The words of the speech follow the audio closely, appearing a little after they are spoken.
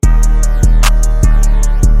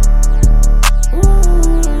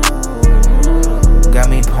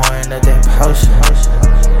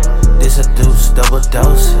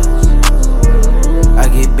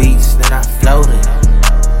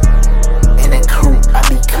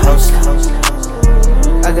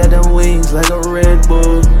taste like a Red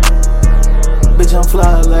Bull. Bitch, I'm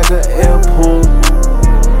fly like an airport.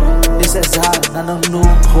 It's that Zod, not no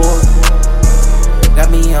Newport.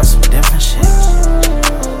 Got me on some different shit.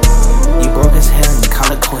 You broke as hell and you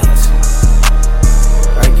call it quits.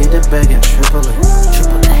 I get the bag and triple it,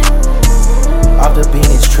 triple that. Off the bean,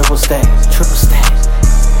 it's triple stack, triple stack.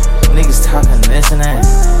 Niggas talking this and that.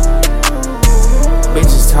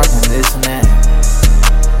 Bitches talking this and that.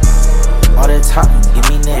 All that talking, give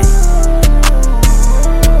me that.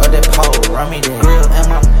 All that pole, run me that. Grill in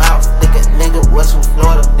my mouth, nigga, what's from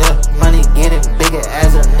Florida? Yeah, money getting bigger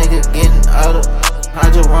as a nigga getting older. I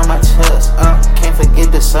just run my chest, can't forget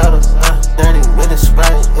the soda. Dirty with the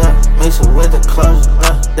Sprite, mix it with the closure.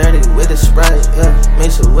 Dirty with the Sprite,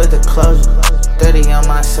 mix it with the closure. 30 on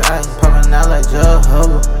my side, popping out like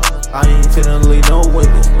Jehovah. I ain't finna leave no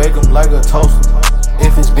witness, bake 'em like a toaster.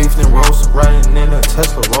 If it's beef, then roast, riding in a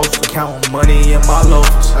Tesla roaster. Counting money in my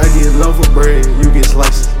loafers. I get loaf of bread, you get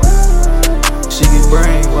slices. She get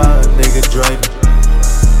brain while a nigga driving.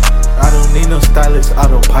 I don't need no stylist,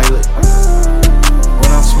 autopilot. When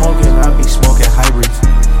I'm smoking, I be smoking hybrids.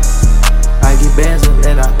 I get bands and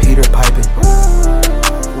then I Peter piping.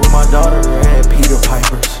 With my daughter at Peter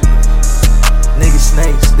Pipers. Niggas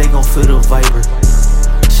snakes, they gon' feel the viper.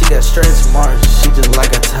 She got stretch marks, she just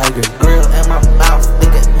like a tiger. Grill in my mouth,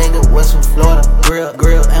 nigga, what's from Florida?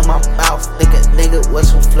 Grill in my mouth, nigga, what's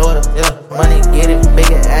from Florida? Yeah, money getting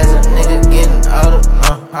bigger as a nigga getting older.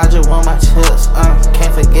 I just want my chips,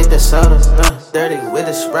 can't forget the soda. Dirty with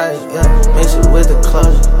the Sprite, mix it with the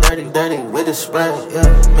closure. Dirty with the Sprite,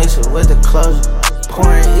 mix it with the closure.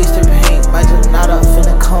 Pouring Easter paint, might just not off in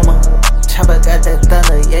a coma. Chopper got that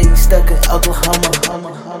thunder, yeah, you stuck in Oklahoma.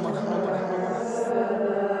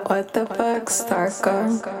 What the fuck, staxk?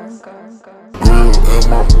 Grill in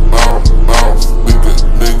my mouth, nigga,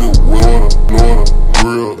 Florida.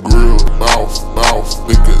 Grill, mouth,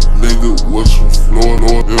 nigga, what's from Florida?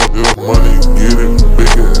 Yeah, money getting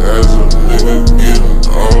bigger as a nigga getting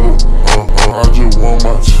older. I just want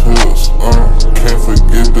my chips, can't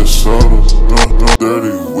forget the soda.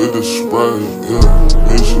 Dirty with the Sprite,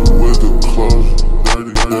 mix it with the clothes.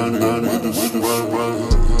 Dirty with the Sprite.